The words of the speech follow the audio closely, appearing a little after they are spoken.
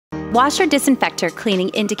Washer-Disinfector Cleaning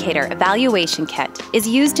Indicator Evaluation Kit is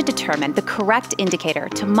used to determine the correct indicator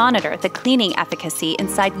to monitor the cleaning efficacy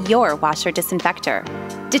inside your washer disinfector.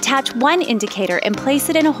 Detach one indicator and place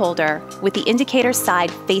it in a holder with the indicator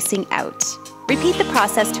side facing out. Repeat the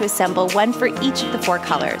process to assemble one for each of the 4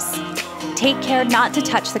 colors. Take care not to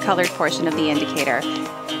touch the colored portion of the indicator.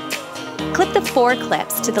 Clip the 4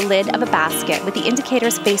 clips to the lid of a basket with the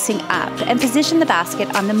indicators facing up and position the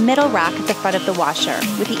basket on the middle rack at the front of the washer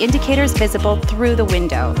with the indicators visible through the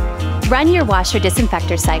window. Run your washer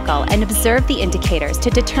disinfector cycle and observe the indicators to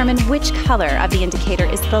determine which color of the indicator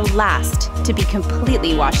is the last to be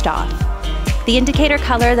completely washed off. The indicator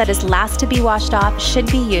color that is last to be washed off should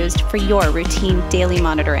be used for your routine daily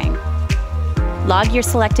monitoring. Log your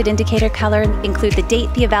selected indicator color, include the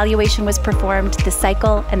date the evaluation was performed, the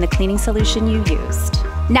cycle, and the cleaning solution you used.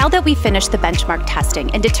 Now that we've finished the benchmark testing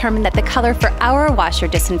and determined that the color for our washer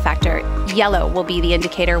disinfector, yellow, will be the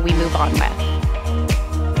indicator we move on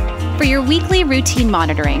with. For your weekly routine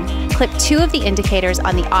monitoring, clip 2 of the indicators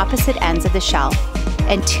on the opposite ends of the shelf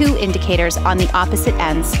and 2 indicators on the opposite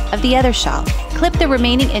ends of the other shelf. Clip the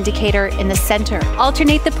remaining indicator in the center.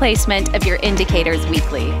 Alternate the placement of your indicators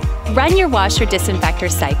weekly. Run your washer disinfector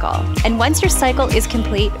cycle, and once your cycle is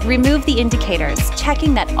complete, remove the indicators,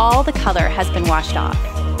 checking that all the color has been washed off.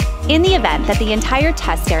 In the event that the entire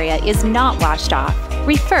test area is not washed off,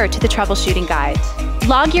 refer to the troubleshooting guide.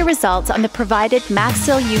 Log your results on the provided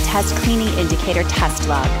Maxill U-Test Cleaning Indicator Test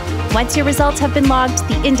Log. Once your results have been logged,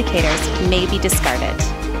 the indicators may be discarded.